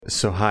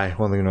So hi,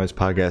 One League Noise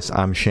Podcast.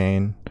 I'm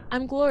Shane,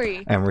 I'm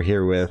Glory. and we're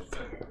here with,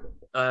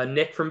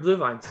 Nick from Blue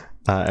Vines.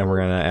 and we're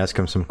gonna ask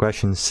him some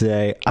questions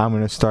today. I'm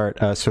gonna start.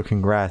 So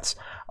congrats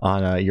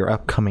on your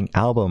upcoming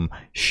album,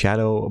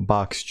 Shadow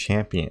Box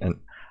Champion.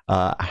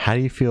 How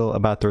do you feel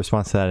about the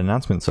response to that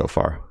announcement so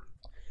far?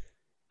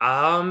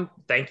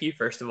 Thank you,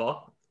 first of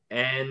all.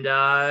 And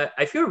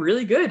I feel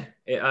really good.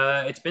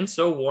 It's been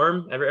so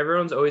warm.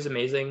 Everyone's always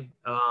amazing.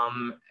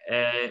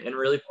 And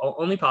really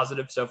only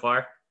positive so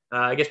far.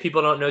 I guess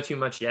people don't know too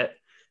much yet,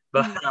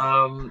 but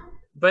no,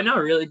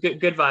 really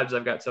good vibes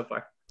I've got so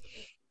far.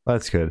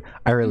 That's good.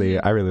 I really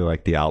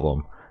like the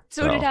album.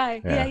 So did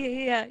I. Yeah.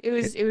 Yeah.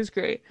 It was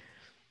great.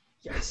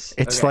 Yes.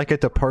 It's Okay. like a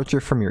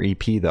departure from your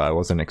EP, though. I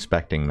wasn't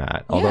expecting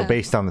that. Although Yeah.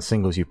 based on the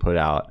singles you put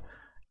out,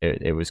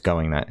 it was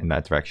going in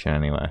that direction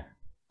anyway.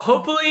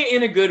 Hopefully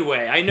in a good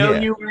way. I know Yeah.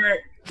 you were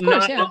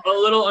course, yeah. a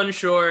little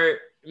unsure,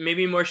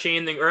 maybe more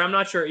Shane than, or I'm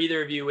not sure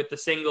either of you with the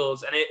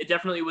singles, and it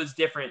definitely was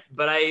different.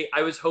 But I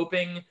was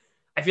hoping,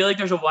 I feel like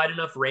there's a wide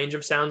enough range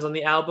of sounds on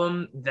the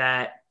album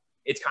that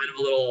it's kind of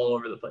a little all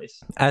over the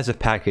place. As a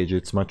package,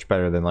 it's much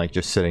better than like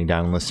just sitting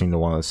down and listening to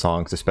one of the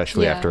songs,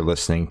 especially Yeah. after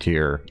listening to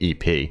your E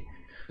EP.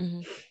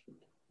 Mhm.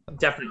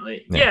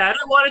 Definitely. Yeah. Yeah, and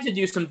I wanted to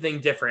do something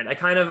different.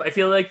 I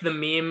feel like the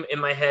meme in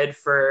my head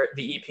for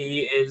the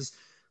EP is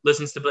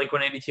listens to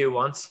Blink-182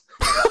 once.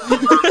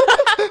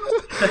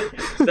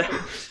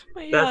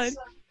 My God.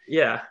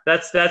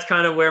 That's that's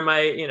kind of where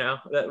my,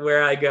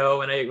 where I go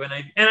when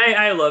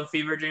I love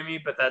Fever Dreamy,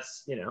 but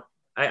that's,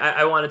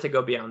 I wanted to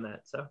go beyond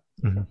that. So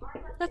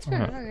That's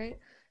fair. All right.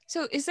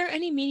 So, is there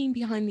any meaning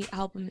behind the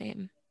album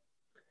name?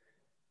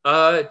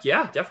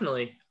 yeah,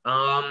 definitely.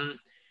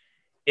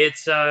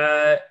 It's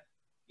sorry,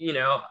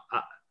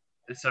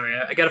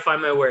 I gotta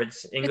find my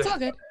words. English It's all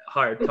good.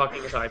 hard.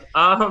 Talking is hard.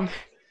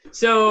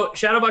 So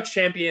Shadowbox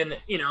Champion,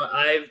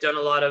 I've done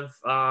a lot of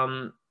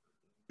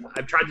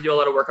I've tried to do a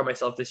lot of work on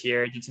myself this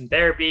year. I did some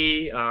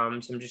therapy,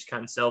 some just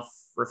kind of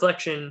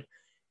self-reflection,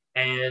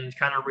 and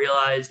kind of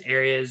realized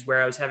areas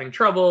where I was having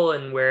trouble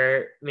and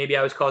where maybe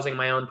I was causing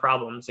my own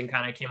problems, and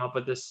kind of came up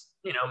with this,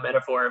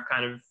 metaphor of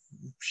kind of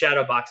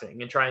shadow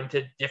boxing and trying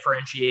to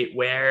differentiate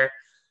where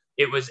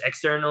it was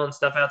external and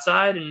stuff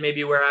outside, and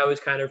maybe where I was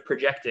kind of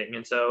projecting.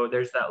 And so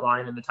there's that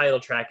line in the title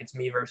track, it's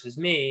me versus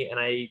me. And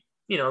I,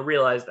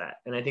 realized that.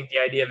 And I think the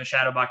idea of a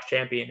shadow box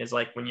champion is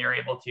like when you're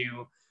able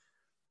to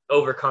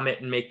overcome it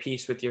and make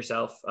peace with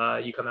yourself,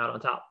 you come out on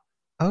top.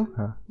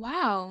 Okay.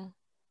 Wow.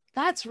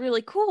 That's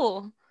really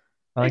cool.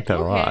 I like that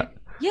a Okay. lot.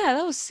 Yeah,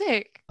 that was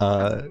sick.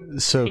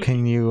 So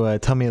can you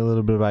tell me a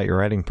little bit about your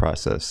writing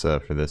process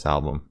for this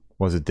album?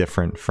 Was it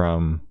different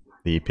from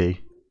the EP?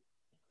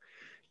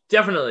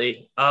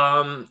 Definitely.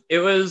 It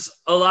was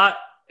a lot.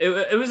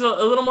 It was a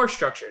little more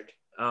structured.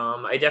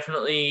 I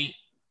definitely,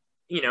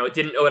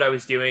 didn't know what I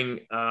was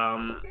doing.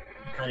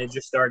 Kind of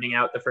just starting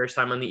out the first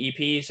time on the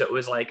EP. So it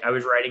was like I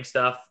was writing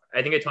stuff.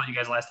 I think I told you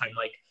guys last time,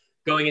 like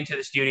going into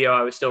the studio,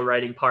 I was still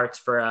writing parts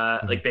for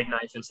like Big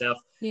Knife and stuff.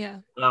 Yeah.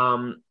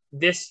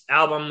 This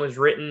album was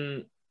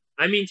written,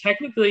 I mean,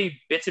 technically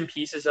bits and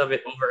pieces of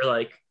it over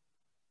like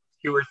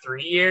 2 or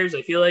 3 years.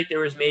 I feel like there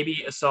was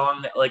maybe a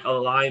song that like a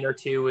line or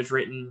two was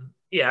written,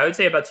 I would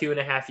say about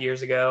 2.5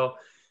 years ago,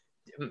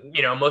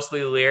 mostly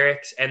the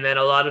lyrics, and then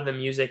a lot of the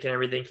music and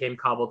everything came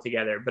cobbled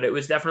together. But it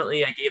was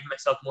definitely, I gave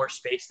myself more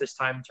space this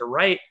time to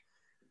write.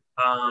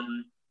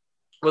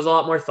 Was a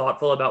lot more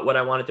thoughtful about what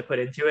I wanted to put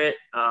into it.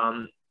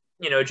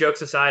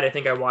 Jokes aside, I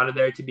think I wanted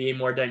there to be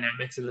more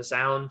dynamics in the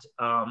sound.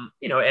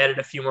 Added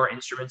a few more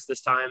instruments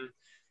this time.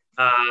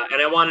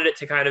 And I wanted it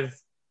to kind of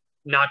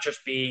not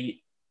just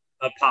be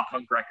a pop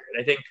punk record.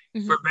 I think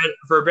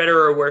for better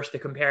or worse, the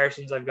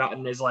comparisons I've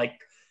gotten is like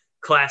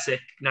classic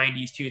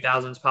 90s,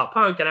 2000s pop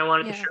punk. And I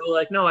wanted to show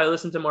like, no, I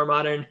listen to more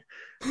modern,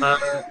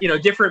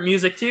 different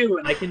music too.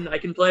 And I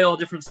can play all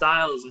different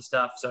styles and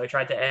stuff. So I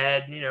tried to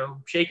add,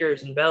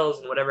 shakers and bells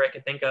and whatever I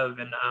could think of.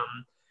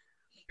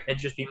 And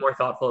just be more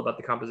thoughtful about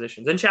the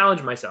compositions and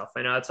challenge myself.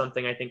 I know that's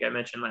something I think I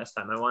mentioned last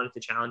time. I wanted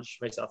to challenge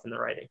myself in the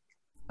writing.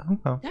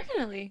 Okay.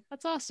 Definitely.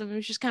 That's awesome. It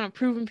was just kind of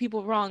proving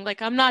people wrong.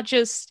 Like, I'm not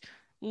just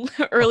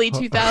early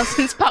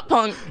 2000s pop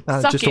punk.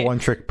 Suck Just it. a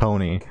one-trick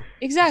pony.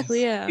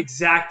 Exactly, yeah.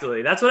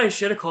 Exactly. That's what I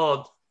should have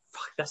called.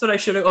 Fuck. That's what I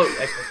should have.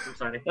 Oh, I'm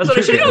sorry. That's what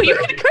I should No, have. you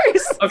can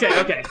curse. Okay.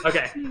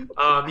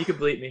 You can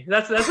bleep me.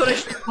 That's what I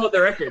should have called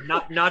the record.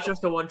 Not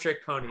just a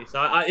one-trick pony.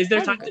 So is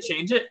there time to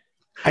change it?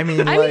 I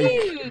mean, I like,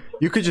 mean,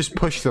 you could just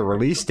push the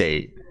release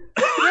date.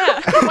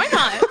 yeah, why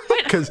not?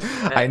 Because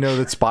I know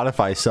that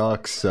Spotify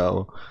sucks,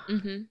 so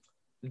Mm-hmm.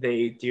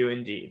 They do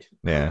indeed.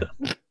 yeah.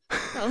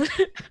 All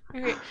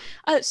right.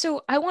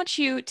 So I want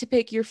you to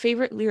pick your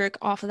favorite lyric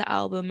off of the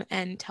album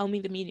and tell me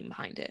the meaning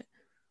behind it.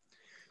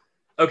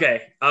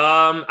 Okay.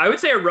 I would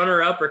say a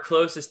runner-up or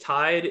closest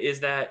tied is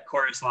that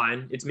chorus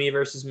line. It's me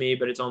versus me,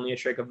 but it's only a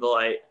trick of the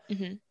light.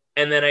 Mm-hmm.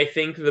 And then I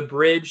think the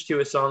bridge to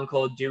a song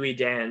called "Dewey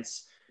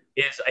Dance"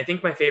 is, I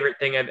think, my favorite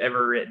thing I've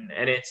ever written.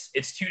 And it's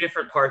 2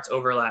 different parts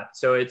overlap.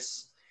 So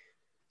it's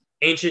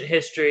ancient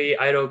history,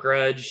 idle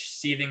grudge,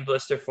 seething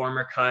blister,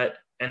 former cut,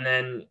 and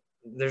then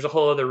there's a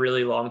whole other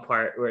really long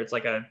part where it's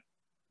like a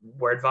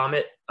word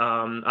vomit.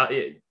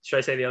 Should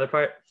I say the other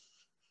part?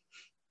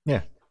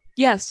 Yeah.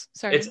 Yes.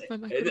 Sorry.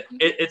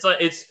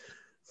 It's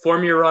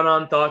form your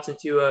run-on thoughts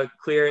into a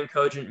clear and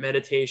cogent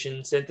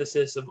meditation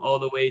synthesis of all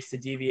the ways to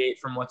deviate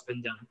from what's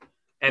been done.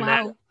 And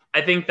Wow.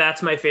 I think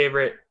that's my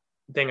favorite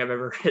thing I've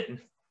ever written.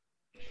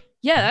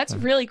 Yeah, that's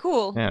really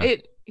cool. Yeah.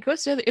 It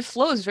goes together. It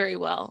flows very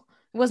well.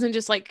 It wasn't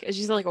just like, as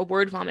you said, like a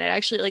word vomit. It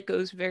actually like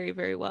goes very,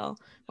 very well.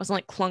 It wasn't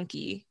like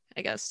clunky,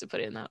 I guess, to put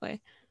it in that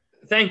way.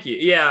 Thank you.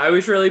 Yeah, I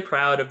was really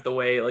proud of the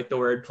way, like the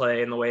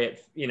wordplay and the way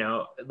it,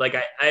 like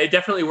I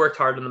definitely worked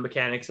hard on the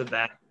mechanics of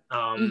that. A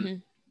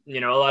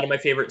lot of my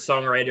favorite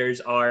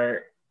songwriters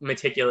are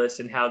meticulous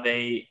in how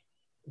they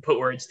put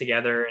words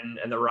together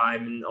and the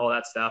rhyme and all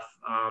that stuff.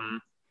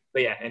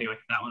 But yeah, anyway,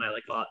 that one I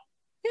like a lot.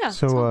 Yeah.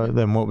 So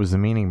then what was the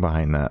meaning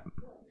behind that?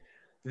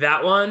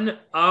 That one,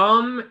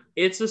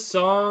 it's a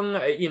song,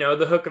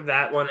 the hook of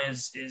that one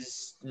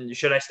is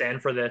Should I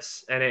Stand for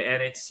This? And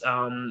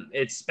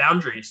it's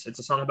boundaries. It's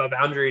a song about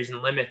boundaries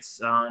and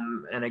limits.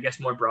 And I guess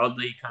more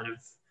broadly kind of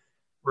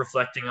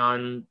reflecting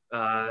on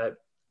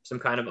some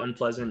kind of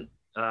unpleasant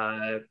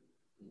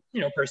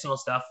personal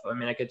stuff. I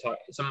mean, I could talk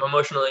some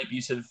emotionally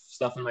abusive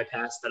stuff in my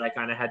past that I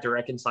kind of had to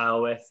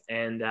reconcile with.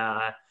 And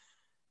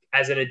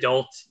as an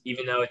adult,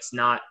 even though it's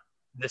not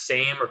the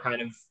same or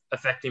kind of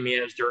affecting me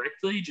as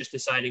directly, just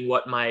deciding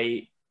what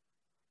my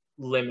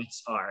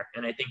limits are.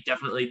 And I think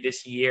definitely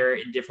this year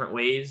in different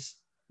ways,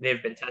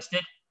 they've been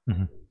tested.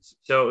 Mm-hmm.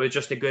 So it was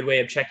just a good way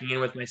of checking in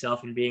with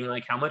myself and being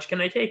like, how much can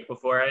I take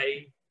before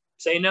I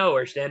say no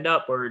or stand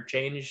up or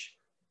change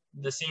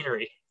the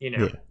scenery,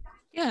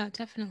 Yeah,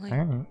 definitely. All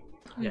right.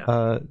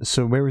 Yeah.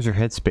 So where was your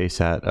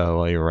headspace at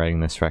while you were writing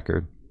this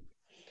record?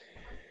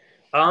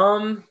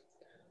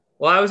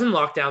 Well, I was in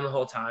lockdown the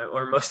whole time,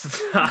 or most of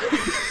the time.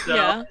 So,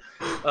 Yeah.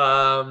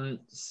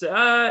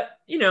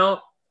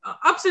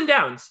 Ups and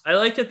downs. I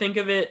like to think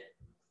of it,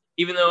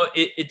 even though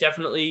it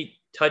definitely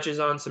touches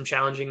on some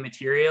challenging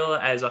material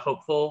as a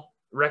hopeful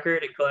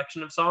record and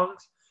collection of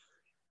songs.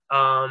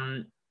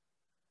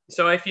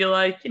 So I feel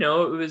like,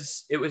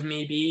 it was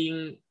me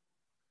being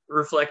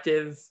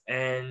reflective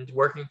and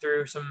working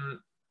through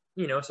some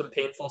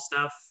painful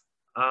stuff.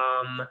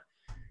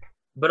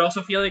 But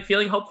also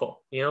feeling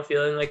hopeful,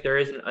 feeling like there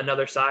is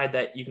another side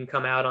that you can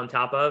come out on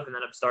top of. And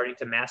then I'm starting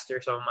to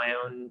master some of my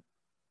own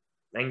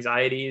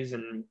anxieties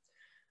and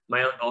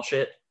my own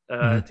bullshit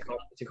to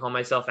call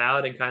myself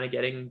out and kind of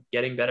getting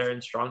better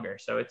and stronger.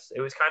 So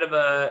it was kind of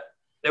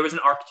there was an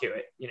arc to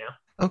it,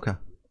 Okay.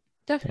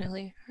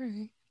 Definitely. All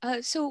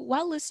right. So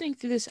while listening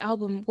through this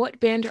album, what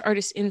band or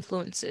artist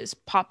influences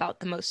pop out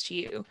the most to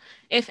you,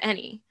 if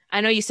any?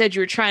 I know you said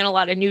you were trying a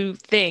lot of new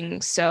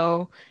things,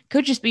 so it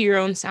could just be your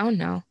own sound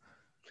now.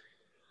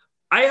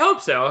 I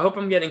hope so. I hope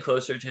I'm getting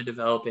closer to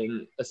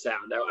developing a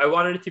sound. I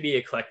wanted it to be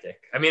eclectic.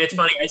 I mean, it's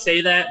funny I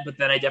say that, but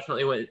then I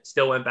definitely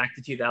still went back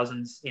to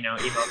 2000s, emo.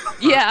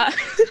 Yeah.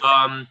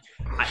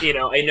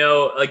 I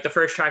know like the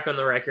first track on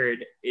the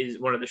record is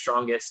one of the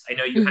strongest. I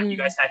know you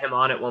guys had him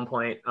on at one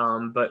point.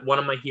 But one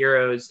of my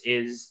heroes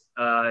is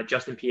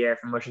Justin Pierre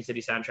from Motion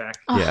City Soundtrack.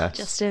 Oh, Yes.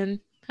 Justin.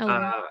 I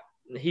love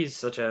him. He's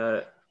such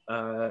a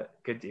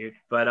good dude.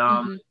 But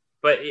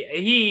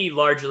he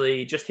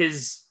largely just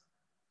his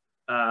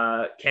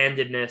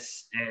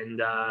candidness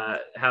and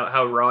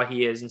how raw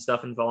he is and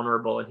stuff and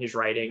vulnerable in his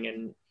writing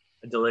and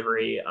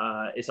delivery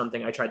is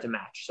something I tried to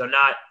match. So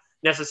not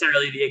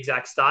necessarily the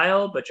exact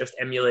style, but just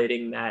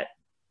emulating that,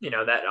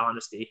 that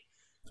honesty.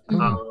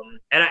 And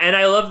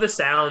I love the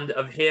sound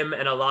of him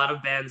and a lot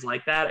of bands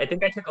like that. I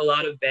think I took a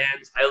lot of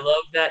bands. I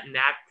love that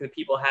knack that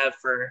people have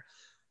for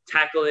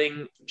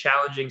tackling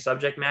challenging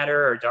subject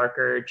matter or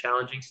darker,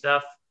 challenging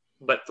stuff,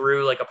 but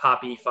through like a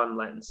poppy, fun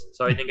lens.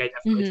 So I think I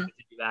definitely tried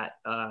to do that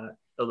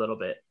a little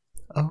bit.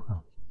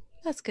 Oh,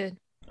 that's good.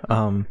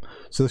 So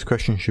this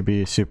question should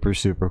be super,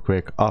 super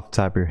quick. Off the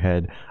top of your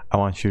head, I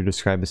want you to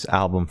describe this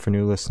album for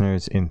new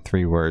listeners in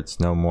 3 words.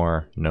 No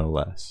more, no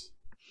less.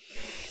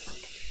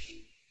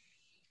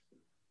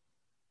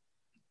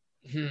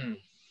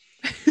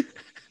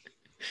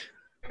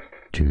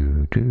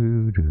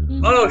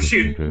 Oh,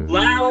 shoot.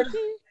 Loud,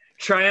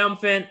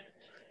 triumphant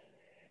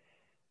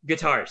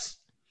guitars.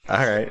 All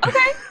right.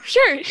 Okay,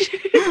 sure.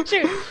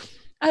 Sure.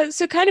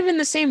 So kind of in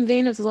the same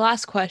vein of the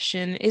last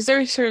question, is there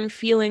a certain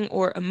feeling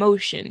or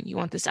emotion you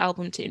want this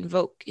album to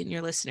invoke in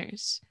your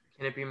listeners?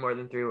 Can it be more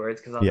than 3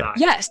 words? Because I'll die.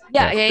 Yes.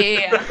 Yeah.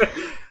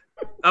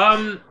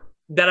 An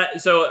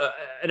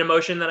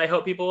emotion that I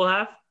hope people will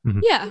have?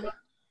 Yeah.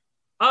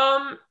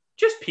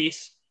 Just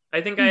peace.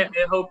 I think I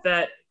hope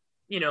that,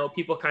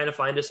 people kind of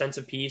find a sense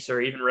of peace or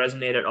even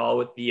resonate at all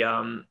with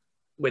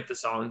the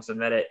songs,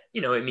 and that it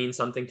means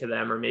something to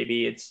them, or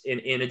maybe it's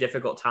in a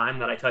difficult time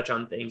that I touch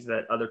on things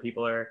that other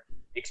people are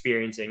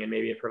experiencing, and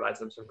maybe it provides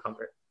them some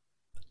comfort.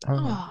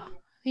 Oh,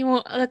 you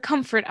want a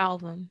comfort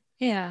album.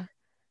 Yeah.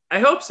 I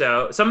hope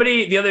so.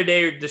 Somebody the other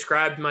day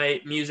described my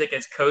music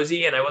as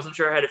cozy, and I wasn't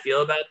sure how to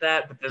feel about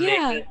that. But then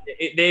Yeah.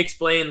 they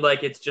explained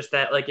like it's just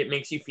that like it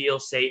makes you feel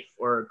safe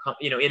or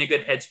in a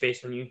good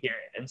headspace when you hear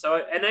it. And so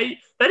I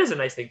that is a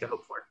nice thing to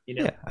hope for.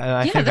 Yeah, and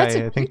I Yeah, think that's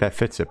I think that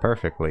fits it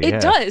perfectly. It yeah.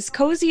 does.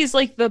 Cozy is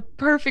like the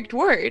perfect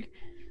word.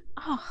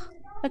 Oh,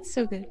 that's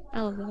so good.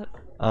 I love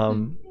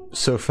that.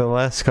 So for the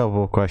last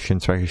couple of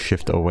questions, so I can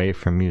shift away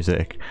from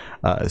music.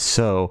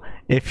 So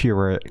if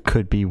you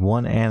could be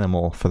one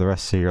animal for the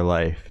rest of your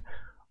life,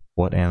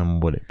 what animal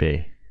would it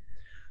be?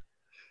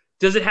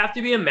 Does it have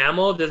to be a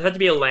mammal? Does it have to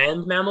be a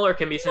land mammal, or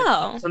can it be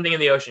No. something in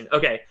the ocean?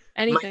 Okay.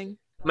 Anything.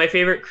 My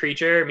favorite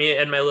creature, me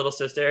and my little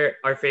sister,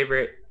 our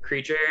favorite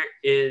creature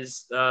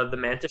is the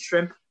mantis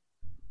shrimp.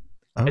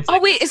 Oh. It's Oh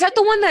wait, is that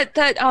the one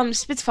that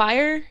spits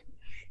fire?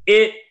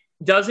 It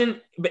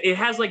doesn't, but it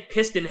has like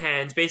piston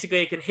hands. Basically,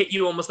 it can hit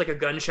you almost like a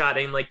gunshot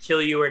and like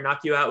kill you or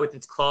knock you out with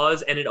its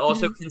claws. And it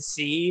also can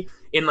see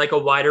in like a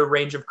wider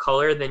range of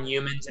color than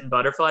humans and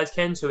butterflies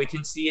can. So it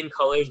can see in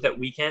colors that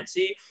we can't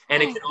see,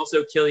 and it can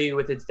also kill you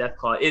with its death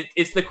claw.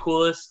 It's the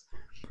coolest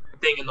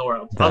thing in the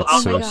world.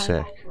 That's so God.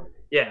 sick.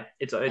 Yeah,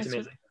 it's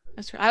amazing.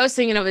 That's right. I was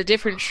thinking of a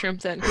different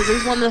shrimp then, because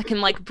there's one that can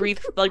like breathe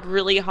like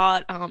really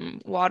hot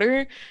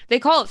water. They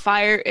call it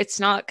fire. It's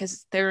not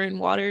because they're in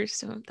water,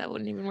 so that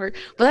wouldn't even work.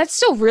 But that's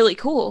still really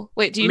cool.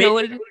 Wait, do you know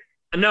what it is?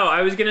 No,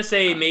 I was gonna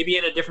say maybe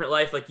in a different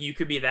life, like you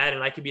could be that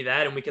and I could be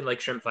that, and we can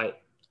like shrimp fight.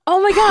 Oh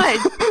my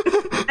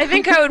god! I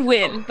think I would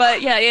win,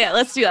 but yeah,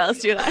 let's do that. Let's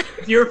do that.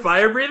 If you're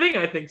fire breathing,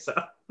 I think so.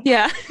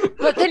 Yeah,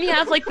 but then you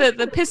have like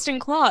the piston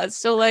claws,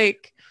 so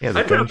like. Yeah,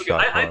 the I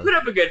gunshot. put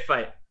up a good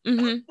fight.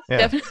 Mm-hmm, Yeah.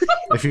 definitely.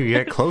 If you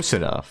get close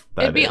enough,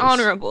 It'd be is.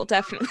 honorable,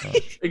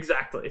 definitely.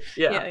 Exactly.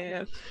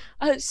 Yeah.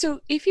 Yeah.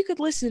 So if you could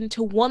listen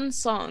to one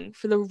song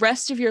for the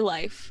rest of your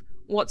life,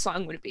 what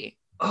song would it be?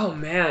 Oh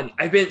man,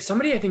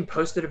 somebody I think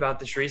posted about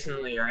this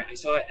recently, or I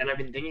saw it, and I've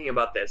been thinking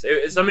about this.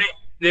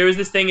 There was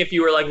this thing if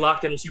you were like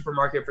locked in a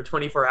supermarket for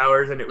 24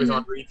 hours and it was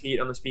on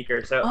repeat on the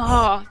speaker. So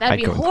Oh, that'd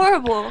be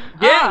horrible.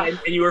 yeah,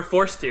 and you were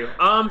forced to.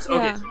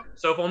 Yeah.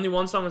 So if only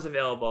one song was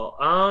available,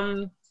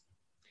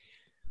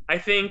 I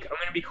think I'm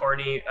gonna be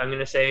corny. I'm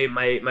gonna say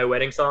my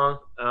wedding song.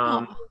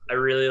 I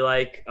really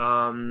like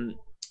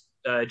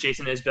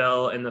Jason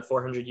Isbell and the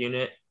 400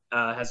 Unit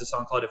has a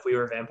song called "If We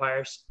Were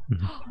Vampires."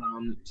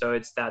 So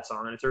it's that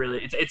song, and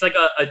it's like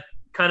a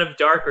kind of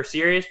dark or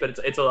serious, but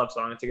it's a love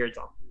song. It's a great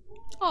song.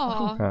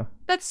 Oh, Okay.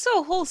 that's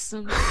so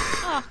wholesome.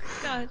 Oh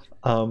god.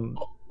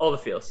 All the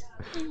feels.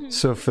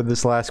 So for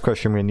this last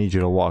question, I'm gonna need you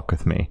to walk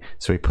with me.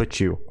 So we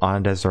put you on a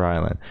desert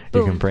island.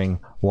 Boom. You can bring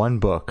one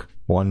book,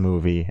 one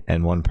movie,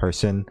 and one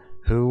person.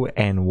 Who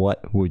and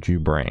what would you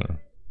bring?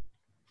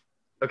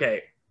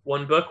 Okay,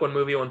 one book, one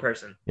movie, one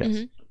person.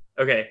 Yes.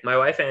 Okay, my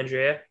wife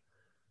Andrea.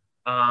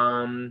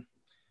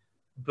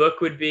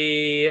 Book would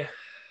be,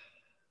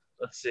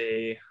 let's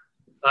see,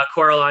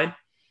 Coraline.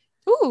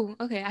 Ooh,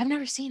 okay. I've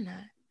never seen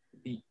that.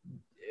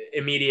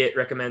 Immediate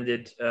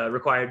recommended,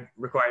 required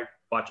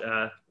watch.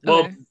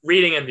 Okay.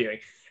 Reading and viewing.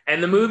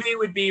 And the movie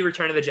would be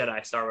Return of the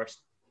Jedi, Star Wars.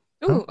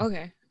 Ooh,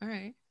 okay. All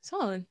right.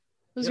 Solid.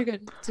 Those are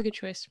good. It's a good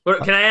choice.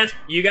 Can I ask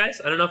you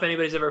guys? I don't know if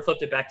anybody's ever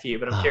flipped it back to you,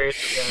 but I'm curious.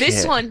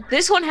 This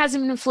one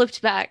hasn't been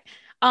flipped back.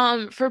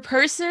 For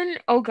person,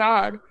 oh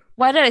god.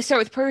 Why did I start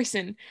with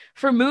person?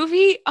 For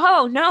movie,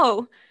 oh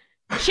no.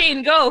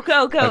 Shane, go.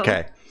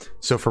 Okay.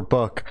 So for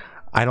book,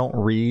 I don't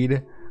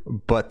read,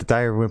 but the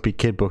Diary of a Wimpy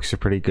Kid books are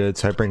pretty good,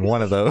 so I bring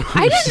one of those.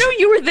 I didn't know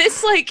you were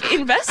this like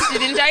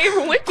invested in Diary of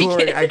a Wimpy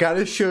Glory, Kid. I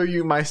gotta show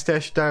you my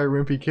stash of Diary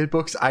of a Wimpy Kid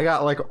books. I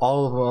got like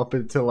all of them up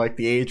until like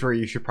the age where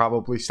you should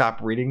probably stop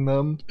reading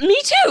them. Me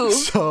too.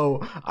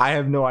 So I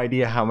have no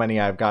idea how many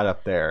I've got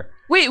up there.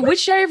 Wait,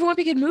 which Diary of a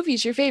Wimpy Kid movie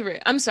is your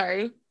favorite? I'm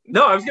sorry.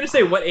 No, I was gonna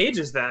say, what age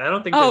is that? I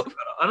don't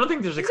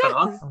think there's a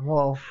cutoff.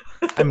 Well,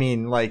 I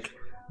mean, like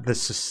the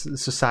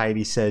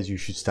society says you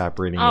should stop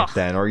reading it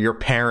then, or your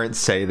parents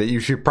say that you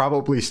should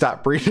probably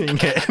stop reading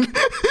it.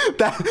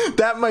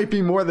 that might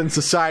be more than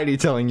society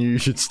telling you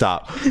should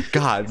stop.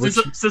 God,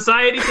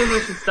 society says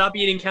I should stop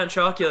eating Count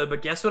Chocula,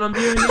 but guess what I'm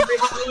doing every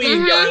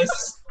Halloween,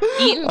 guys?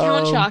 Eating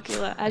Count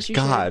Chocula, as you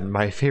God, should.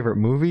 my favorite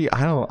movie?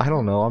 I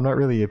don't know. I'm not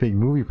really a big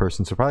movie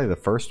person, so probably the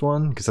first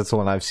one because that's the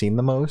one I've seen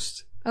the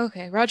most.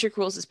 Okay, Roger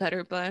Rules is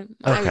better, but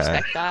I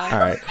respect that. All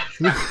right.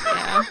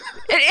 Yeah.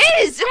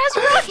 It is! It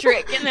has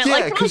Roderick in it. Yeah,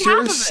 like, because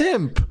you're a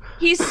simp.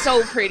 He's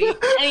so pretty.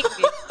 Anyway.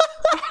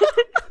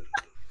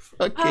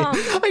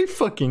 I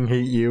fucking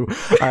hate you.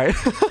 All right.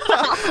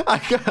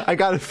 I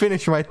gotta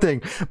finish my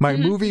thing. My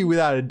movie,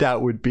 without a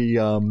doubt, would be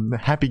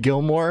Happy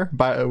Gilmore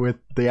with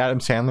the Adam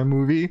Sandler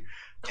movie.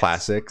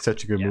 Classic.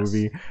 Such a good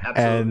movie.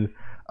 Absolutely.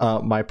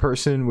 And my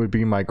person would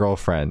be my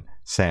girlfriend,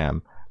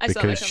 Sam.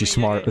 Because she's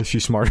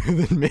smarter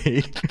than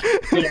me.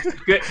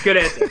 Good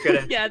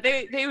answer. Yeah,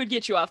 they would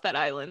get you off that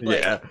island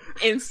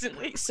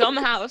instantly,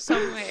 somehow,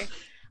 some way.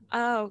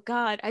 Oh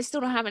God, I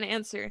still don't have an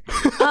answer.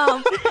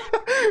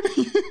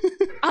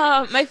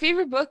 My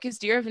favorite book is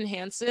Dear Evan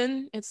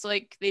Hansen. It's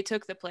like they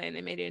took the play and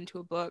they made it into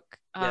a book.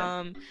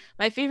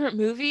 My favorite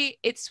movie,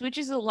 it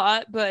switches a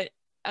lot, but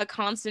a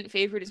constant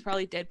favorite is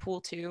probably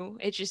Deadpool 2.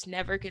 It just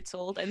never gets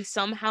old. And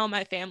somehow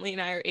my family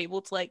and I are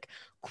able to like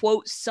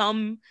quote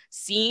some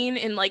scene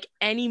in like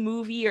any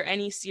movie or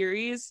any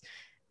series.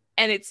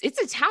 And it's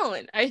a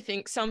talent, I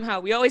think, somehow.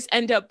 We always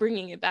end up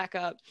bringing it back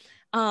up.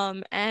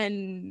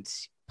 And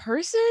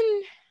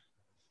person,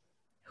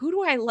 who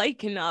do I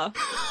like enough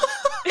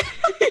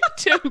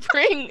to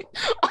bring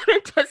on a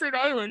desert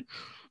island?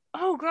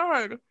 Oh,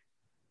 God.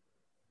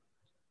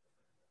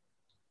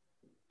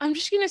 I'm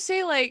just gonna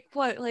say, like,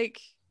 what, like,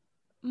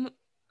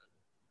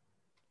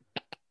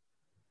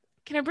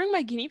 can I bring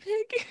my guinea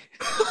pig?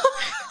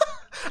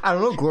 I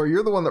don't know, Gloria.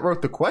 You're the one that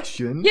wrote the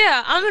question.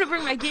 Yeah, I'm gonna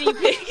bring my guinea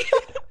pig.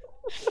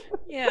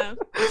 Yeah,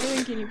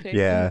 guinea pig.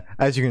 Yeah,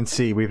 as you can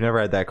see, we've never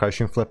had that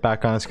question flip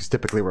back on us because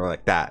typically we're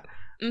like that.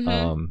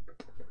 Mm-hmm.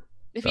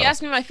 If you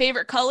ask me my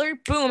favorite color,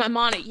 boom, I'm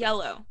on it.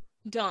 Yellow.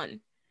 Done.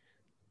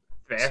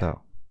 Fair.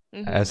 So,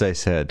 as I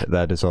said,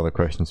 that is all the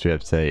questions we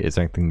have today. Is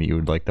there anything that you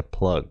would like to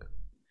plug?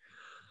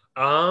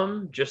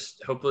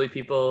 Just hopefully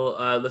people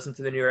listen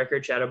to the new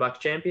record, Shadowbox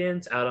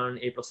Champions, out on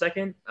April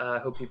 2nd.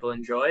 Hope people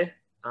enjoy.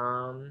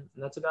 And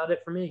that's about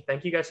it for me.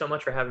 Thank you guys so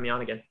much for having me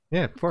on again.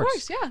 Yeah, of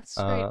course. Yeah, it's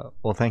great.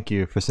 Well, thank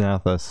you for sitting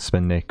out with us. It's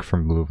been Nick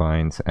from Blue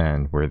Vines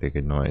and We're the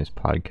Good Noise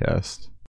podcast.